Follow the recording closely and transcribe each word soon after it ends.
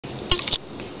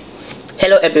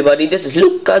Hello everybody, this is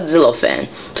Luke Godzilla fan.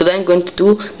 Today I'm going to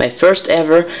do my first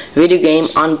ever video game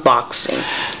unboxing.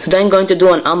 Today I'm going to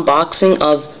do an unboxing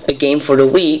of a game for the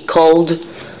Wii called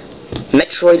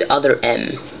Metroid Other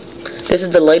M. This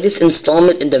is the latest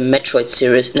installment in the Metroid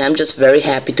series and I'm just very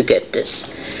happy to get this.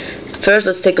 First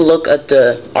let's take a look at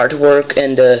the artwork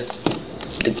and the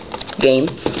game.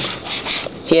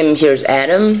 Here's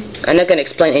Adam. I'm not going to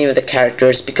explain any of the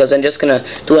characters because I'm just going to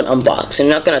do an unboxing. I'm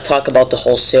not going to talk about the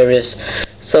whole series.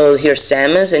 So here's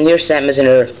Samus, and here's Samus in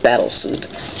her battle suit.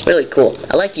 Really cool.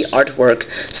 I like the artwork.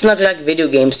 It's not like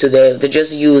video games today. They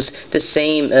just use the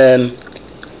same,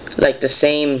 the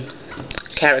same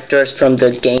characters from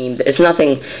the game. It's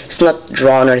not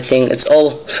drawn or anything. It's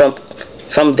all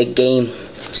from the game.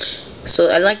 So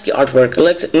I like the artwork.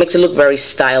 It makes it look very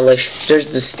stylish.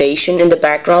 There's the station in the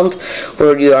background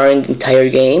where you are in the entire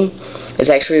game. It's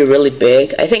actually really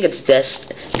big. I think it's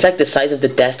like the size of the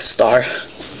Death Star.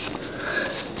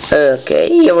 Okay,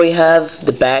 here we have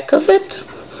the back of it.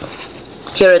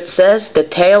 Here it says, "The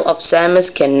tale of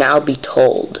Samus can now be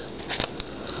told."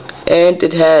 And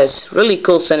it has really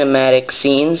cool cinematic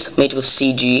scenes made with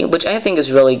CG, which I think is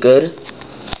really good.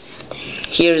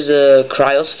 Here's a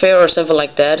cryosphere or something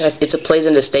like that. It's a place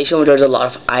in the station where there's a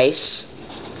lot of ice.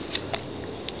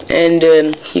 And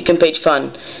you can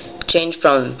change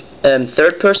from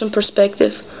third-person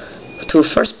perspective to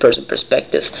first-person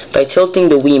perspective by tilting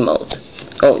the Wiimote.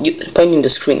 Pointing the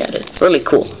screen at it. Really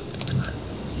cool.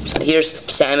 So here's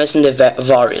Samus in the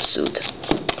Varia suit.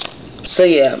 So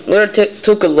yeah, we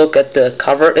took a look at the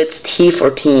cover. It's T for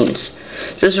teens.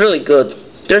 This is really good.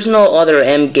 There's no other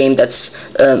M game that's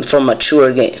for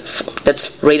mature game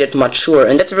that's rated mature,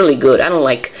 and that's really good. I don't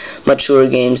like mature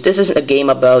games. This isn't a game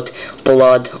about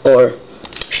blood or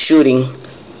shooting.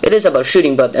 It is about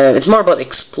shooting, but it's more about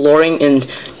exploring and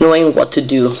knowing what to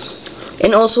do.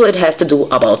 And also it has to do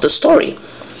about the story,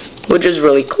 which is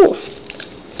really cool.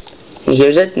 And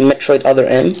here's it, Metroid Other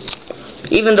M.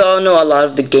 Even though I know a lot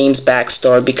of the game's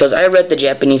backstory because I read the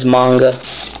Japanese manga.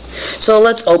 So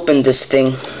let's open this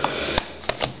thing.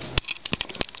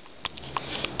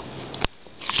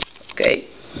 Okay,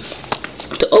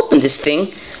 to open this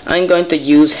thing, I'm going to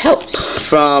use help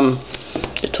from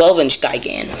the 12-inch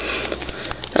Gigan.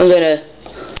 I'm gonna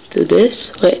do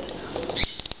this. Wait.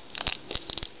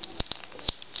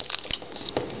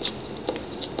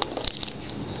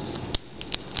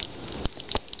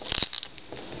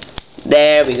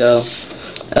 There we go.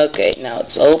 Okay, now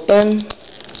it's open.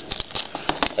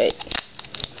 Wait.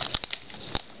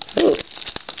 Ooh.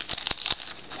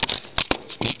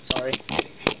 Sorry.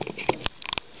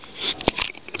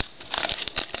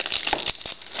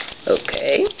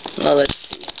 Okay, now let's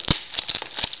see.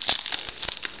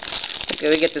 Okay,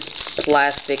 we get this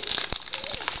plastic.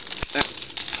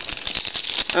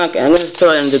 Okay, I'm going to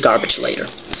throw it in the garbage later.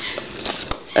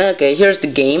 Okay, here's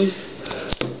the game.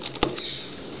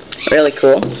 Really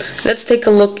cool. Let's take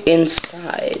a look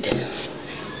inside.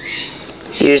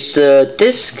 Here's the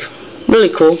disc.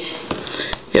 Really cool.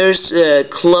 Here's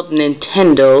Club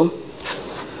Nintendo.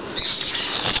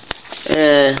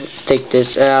 Let's take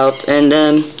this out, and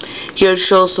here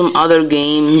shows some other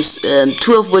games,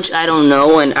 two of which I don't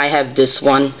know, and I have this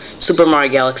one, Super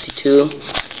Mario Galaxy 2.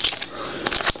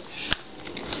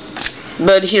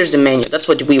 But here's the menu. That's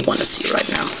what we want to see right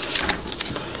now.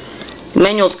 The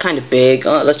manual's kind of big.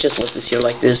 Let's just let this here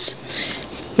like this.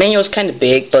 Manual's kind of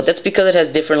big, but that's because it has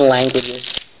different languages.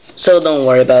 So don't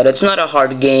worry about it. It's not a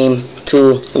hard game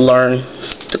to learn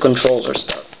the controls or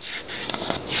stuff.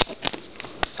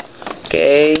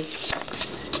 Okay.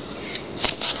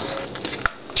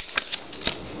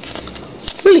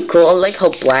 Really cool. I like how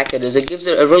black it is. It gives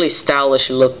it a really stylish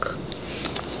look.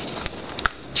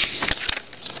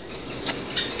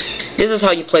 This is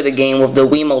how you play the game with the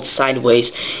Wiimote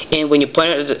sideways, and when you point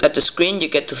it at the screen you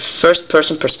get the first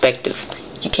person perspective.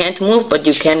 You can't move, but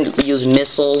you can use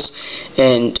missiles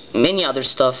and many other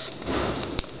stuff.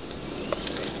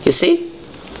 You see?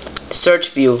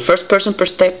 Search view. First person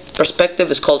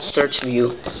perspective is called search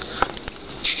view.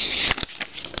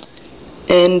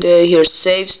 And here's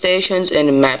save stations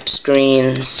and map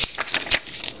screens.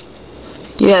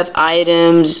 You have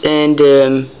items and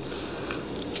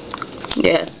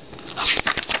yeah,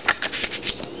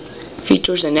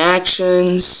 features and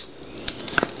actions.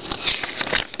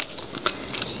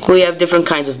 We have different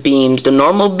kinds of beams: the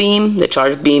normal beam, the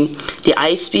charge beam, the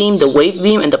ice beam, the wave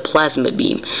beam, and the plasma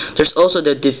beam. There's also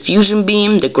the diffusion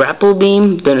beam, the grapple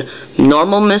beam, the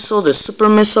normal missile, the super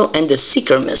missile, and the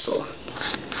seeker missile.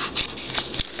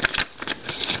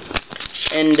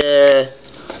 And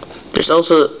there's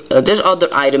other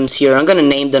items here. I'm gonna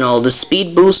name them all: the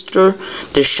speed booster,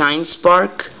 the shine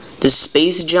spark, the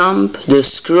space jump, the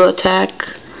screw attack,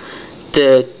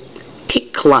 the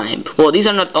kick climb. Well, these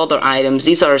are not other items.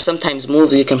 These are sometimes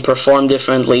moves you can perform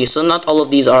differently. So not all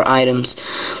of these are items.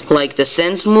 Like the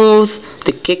sense move,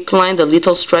 the kick climb, the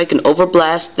lethal strike, and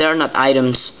overblast, they are not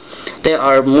items. They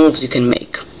are moves you can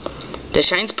make. The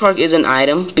shine spark is an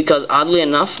item because oddly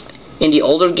enough, in the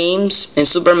older games, in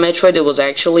Super Metroid, it was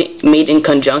actually made in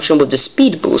conjunction with the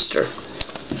speed booster.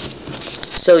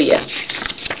 So yeah.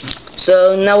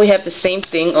 So now we have the same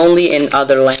thing, only in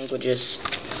other languages.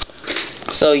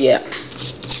 So yeah,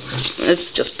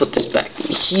 let's just put this back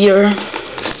in here.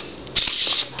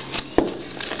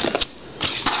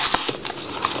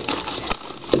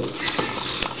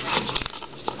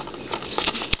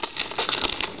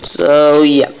 So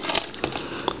yeah,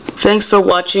 thanks for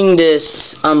watching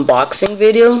this unboxing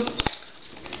video.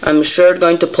 I'm sure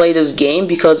going to play this game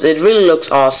because it really looks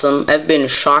awesome. I've been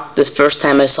shocked the first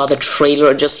time I saw the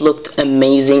trailer. It just looked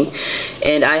amazing.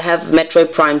 And I have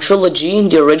Metroid Prime Trilogy,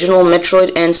 the original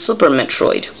Metroid and Super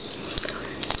Metroid.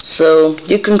 So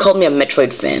you can call me a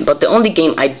Metroid fan, but the only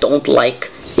game I don't like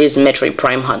is Metroid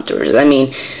Prime Hunters. I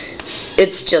mean,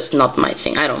 it's just not my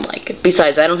thing. I don't like it.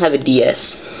 Besides, I don't have a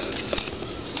DS.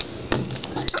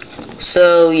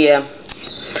 So yeah,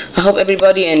 I hope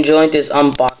everybody enjoyed this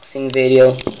unboxing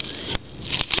video.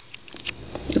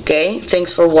 Okay,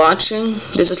 thanks for watching.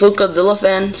 This is Luke Godzilla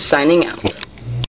Fan signing out.